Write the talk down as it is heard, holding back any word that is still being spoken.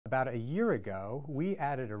About a year ago, we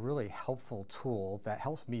added a really helpful tool that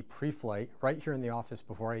helps me pre-flight right here in the office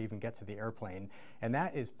before I even get to the airplane, and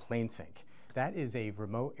that is PlaneSync. That is a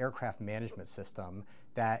remote aircraft management system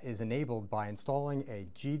that is enabled by installing a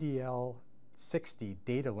GDL60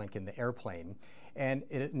 data link in the airplane, and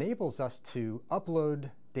it enables us to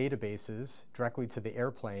upload databases directly to the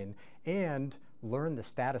airplane and learn the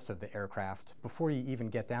status of the aircraft before you even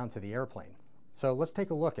get down to the airplane. So let's take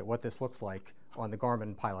a look at what this looks like on the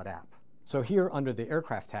Garmin Pilot app. So here under the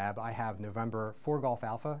aircraft tab, I have November 4 Golf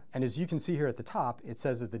Alpha, and as you can see here at the top, it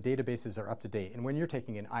says that the databases are up to date. And when you're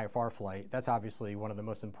taking an IFR flight, that's obviously one of the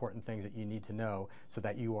most important things that you need to know so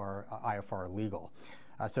that you are IFR legal.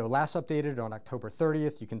 So last updated on October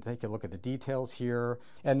 30th, you can take a look at the details here.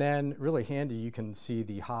 And then really handy, you can see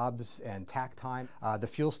the hobs and tack time. The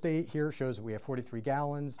fuel state here shows that we have 43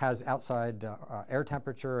 gallons, has outside air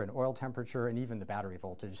temperature and oil temperature and even the battery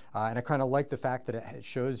voltage. And I kind of like the fact that it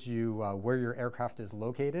shows you where your aircraft is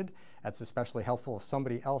located. That's especially helpful if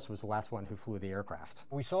somebody else was the last one who flew the aircraft.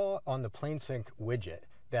 We saw on the PlaneSync widget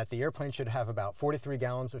that the airplane should have about 43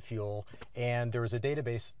 gallons of fuel, and there was a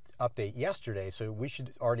database update yesterday, so we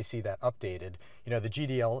should already see that updated. You know, the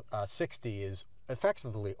GDL60 is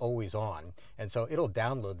effectively always on, and so it'll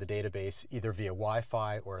download the database either via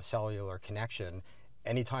Wi-Fi or a cellular connection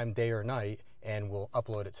anytime, day or night, and we'll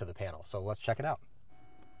upload it to the panel. So let's check it out.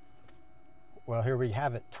 Well, here we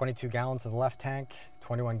have it, 22 gallons in the left tank,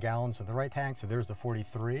 21 gallons in the right tank, so there's the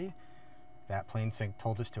 43 that PlaneSync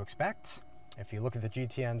told us to expect. If you look at the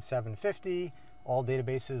GTN 750, all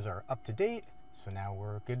databases are up to date. So now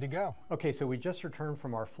we're good to go. Okay, so we just returned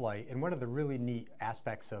from our flight, and one of the really neat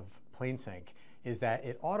aspects of PlaneSync is that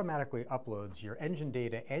it automatically uploads your engine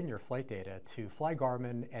data and your flight data to Fly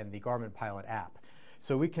Garmin and the Garmin Pilot app.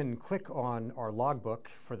 So we can click on our logbook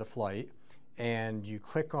for the flight, and you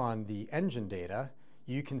click on the engine data,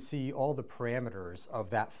 you can see all the parameters of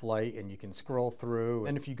that flight, and you can scroll through.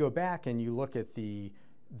 And if you go back and you look at the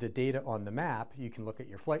data on the map, you can look at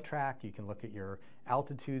your flight track, you can look at your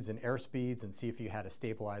altitudes and airspeeds and see if you had a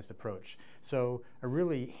stabilized approach. So a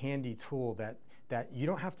really handy tool that you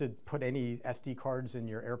don't have to put any SD cards in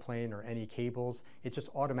your airplane or any cables. It just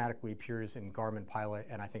automatically appears in Garmin Pilot,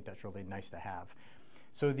 and I think that's really nice to have.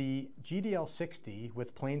 So the GDL60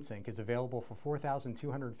 with PlaneSync is available for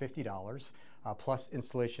 $4,250 plus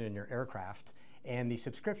installation in your aircraft, and the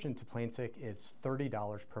subscription to PlaneSync is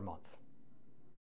 $30 per month.